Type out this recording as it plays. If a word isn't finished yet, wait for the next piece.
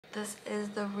This is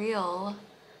the real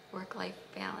work-life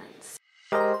balance.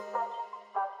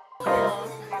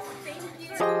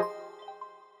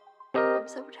 I'm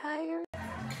so tired.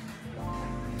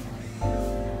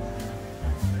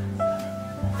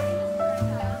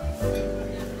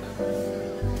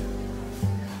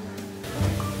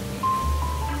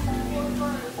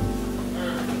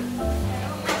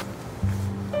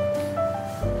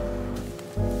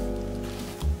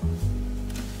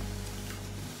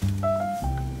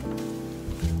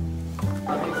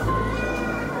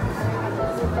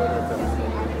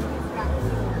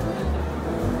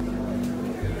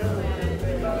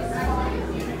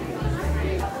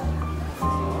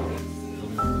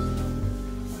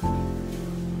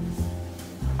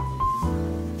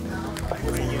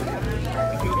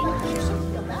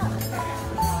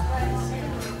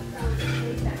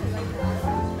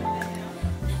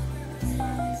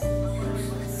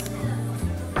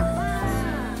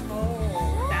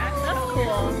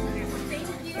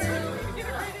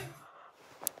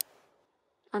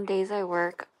 On days I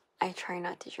work, I try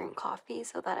not to drink coffee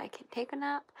so that I can take a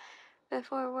nap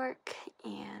before work,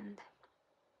 and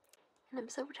I'm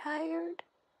so tired.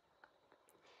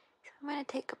 So I'm gonna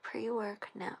take a pre-work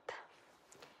nap.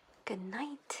 Good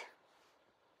night.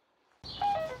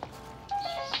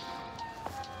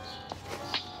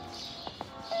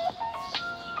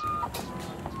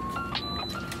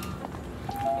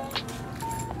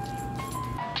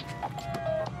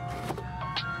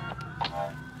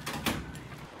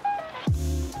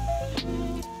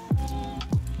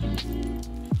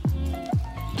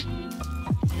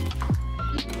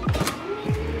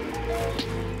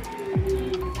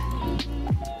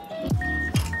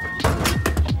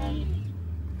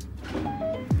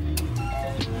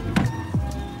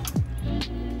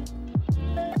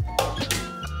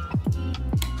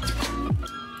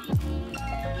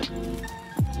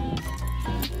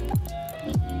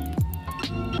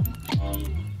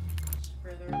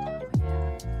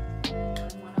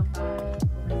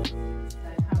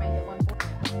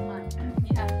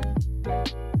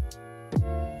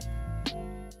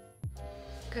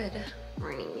 Good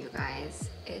morning, you guys.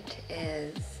 It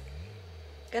is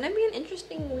gonna be an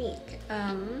interesting week.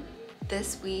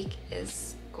 This week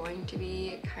is going to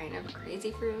be kind of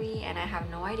crazy for me, and I have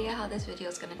no idea how this video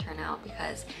is gonna turn out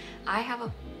because I have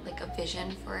a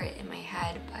vision for it in my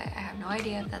head, but I have no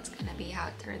idea if that's gonna be how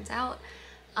it turns out.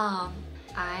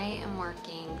 I am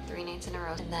working 3 nights in a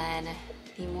row, and then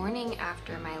the morning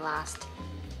after my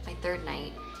third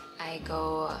night, I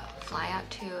go fly out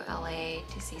to LA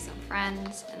to see some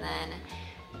friends, and then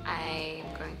I'm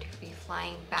going to be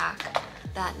flying back.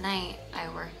 That night I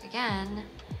work again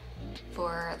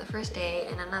for the first day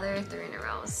and another 3 in a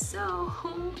row. So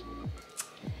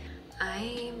I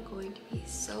am going to be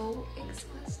so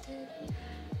exhausted,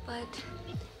 but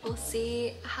we'll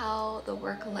see how the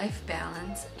work-life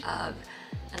balance of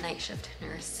a night shift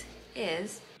nurse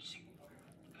is.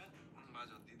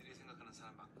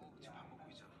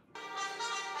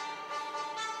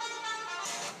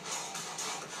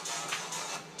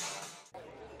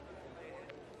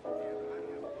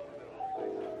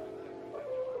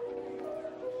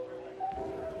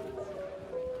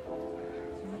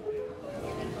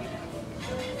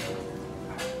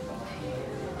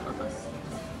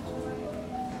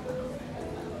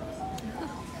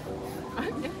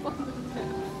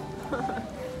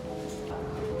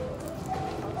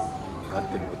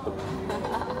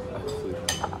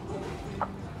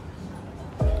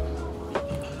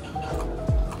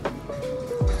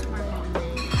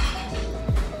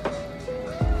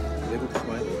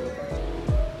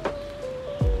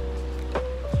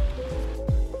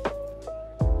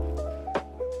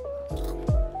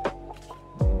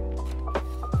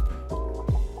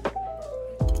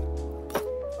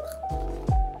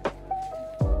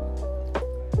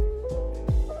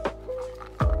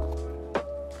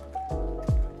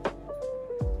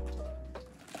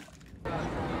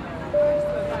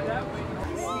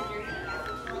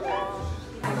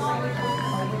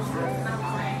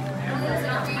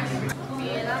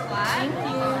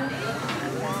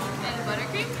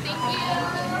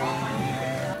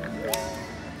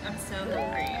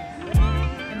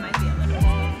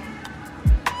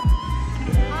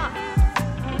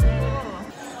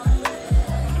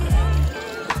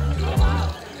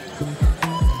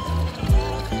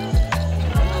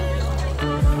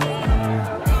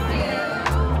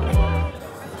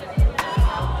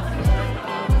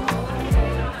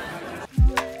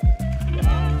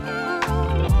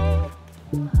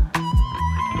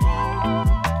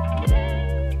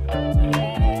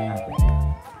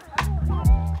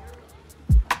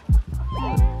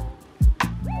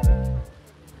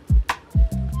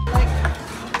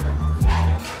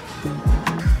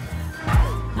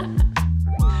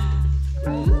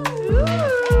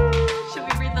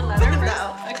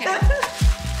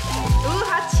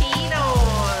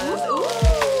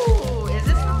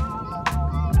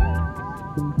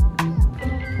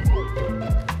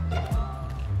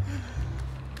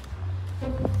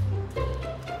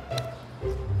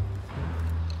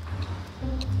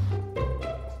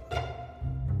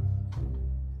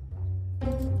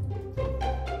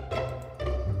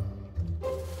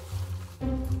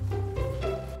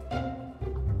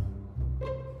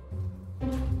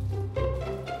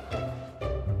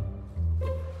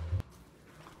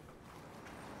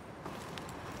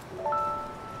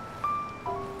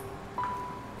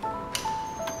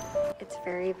 It's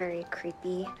very, very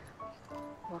creepy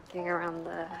walking around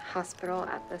the hospital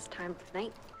at this time of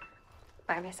night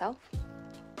by myself.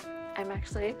 I'm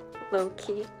actually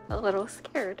low-key a little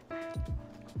scared.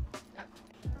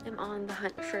 I'm on the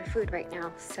hunt for food right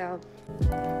now, so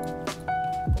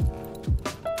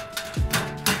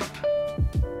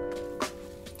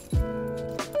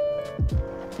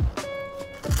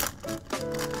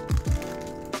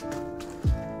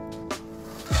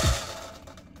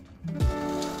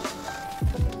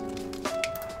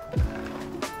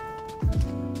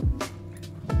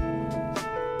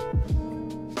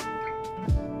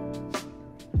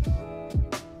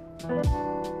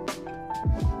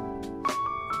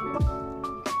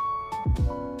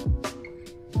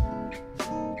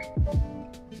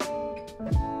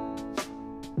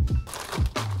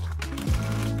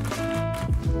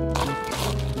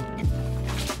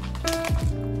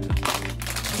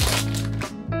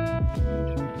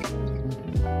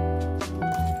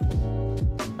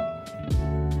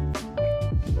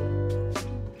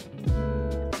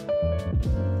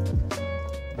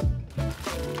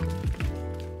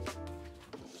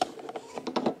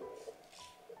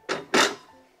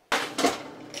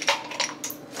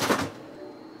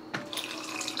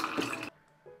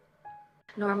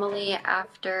normally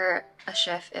after a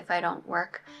shift, if I don't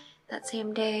work that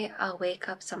same day, I'll wake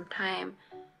up sometime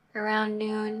around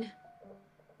noon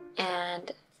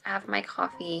and have my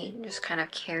coffee and just kind of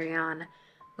carry on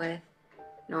with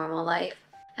normal life.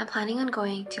 I'm planning on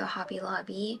going to a Hobby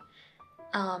Lobby.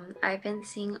 I've been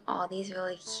seeing all these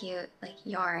really cute like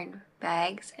yarn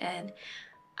bags and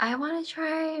I want to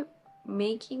try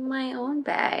making my own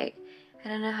bag. I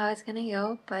don't know how it's gonna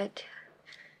go, but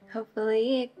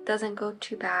hopefully it doesn't go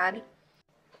too bad.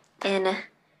 In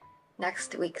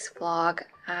next week's vlog,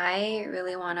 I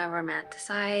really want to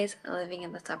romanticize living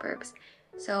in the suburbs.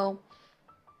 So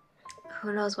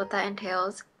who knows what that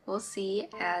entails? We'll see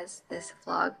as this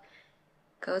vlog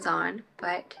goes on.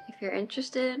 But if you're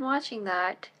interested in watching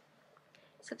that,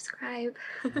 subscribe.